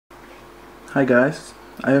Hi guys,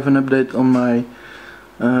 I have an update on my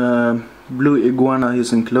blue iguana,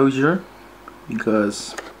 his enclosure,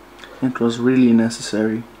 because it was really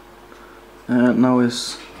necessary. And now it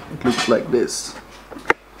looks like this.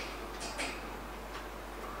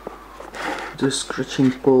 The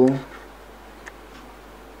scratching pole,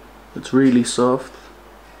 it's really soft,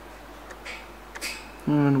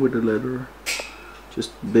 and with the leather,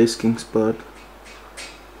 just basking spot.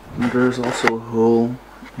 And there's also a hole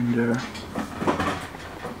in there,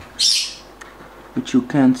 which you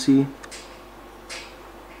can't see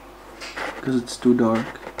because it's too dark.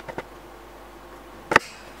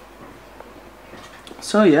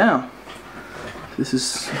 So yeah, this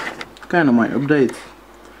is kind of my update.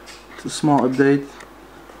 It's a small update,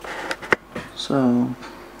 so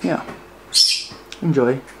yeah,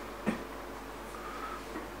 enjoy.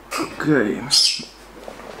 Okay,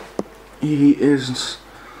 he is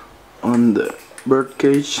on the bird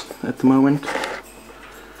cage at the moment.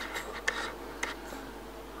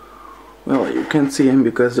 Well, you can't see him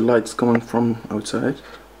because the light's coming from outside.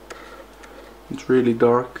 It's really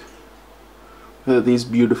dark, but he's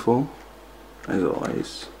beautiful as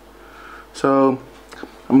always. So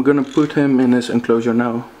I'm gonna put him in his enclosure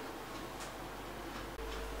now.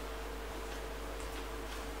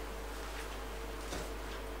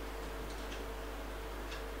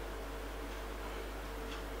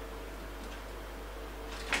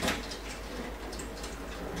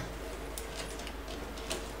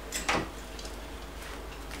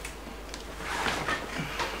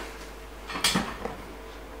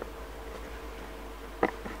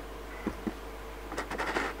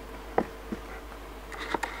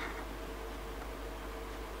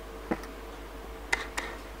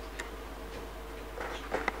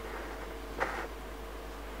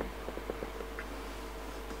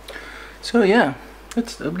 So yeah,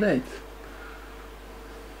 that's the update.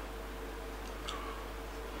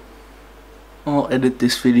 I'll edit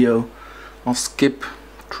this video. I'll skip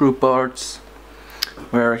through parts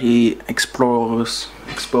where he explores.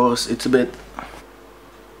 It's a bit.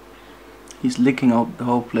 He's licking out the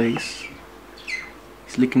whole place.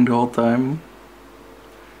 He's licking the whole time.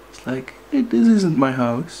 It's like, hey, this isn't my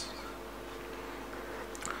house.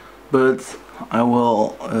 But I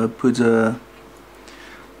will put a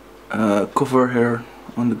cover here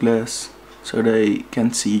on the glass so they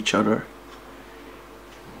can see each other,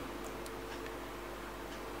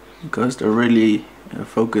 because they're really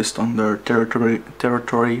focused on their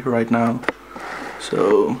territory right now,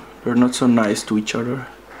 so they're not so nice to each other.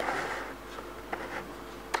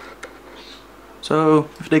 So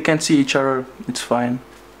if they can't see each other, it's fine,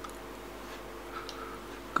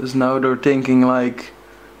 because now they're thinking like,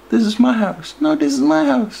 this is my house, no, this is my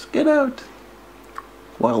house, get out,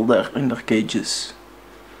 while they're in their cages.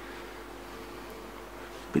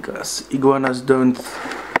 Because iguanas don't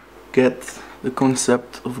get the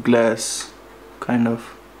concept of glass, kind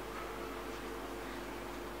of.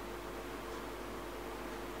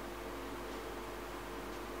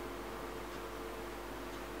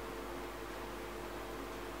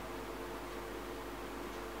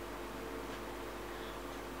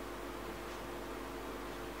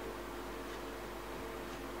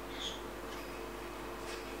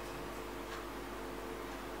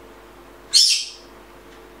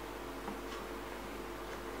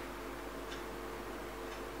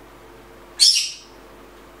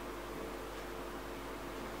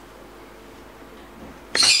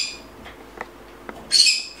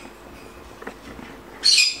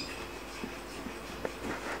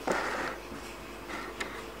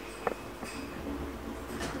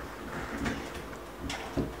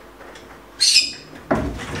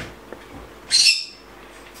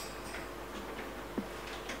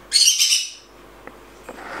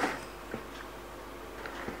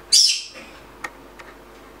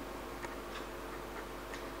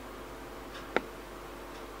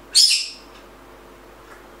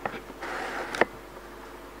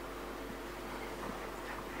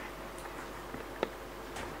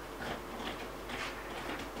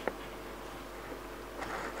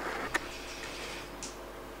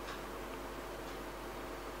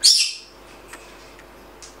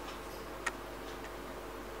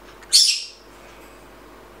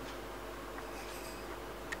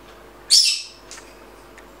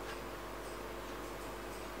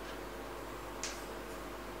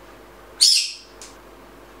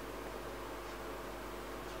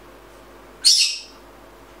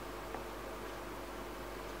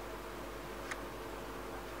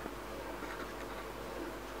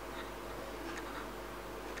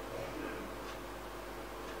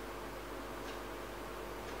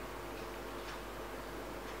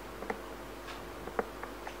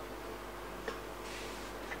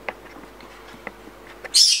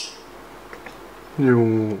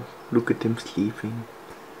 No, look at him sleeping.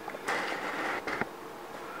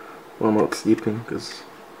 Well, I'm not sleeping because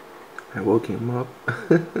I woke him up.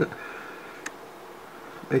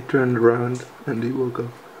 I turned around and he woke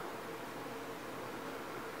up.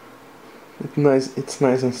 It's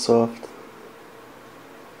nice and soft.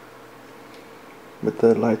 But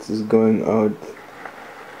the light is going out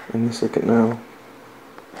any second now.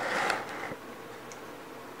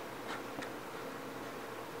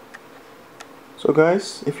 So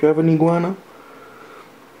guys, if you have an iguana,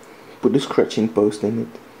 put the scratching post in it.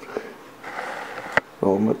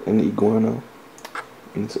 Oh, not an iguana,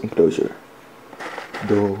 in its enclosure.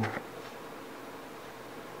 Though.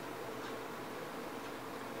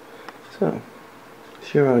 So,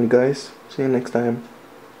 see you around guys. See you next time.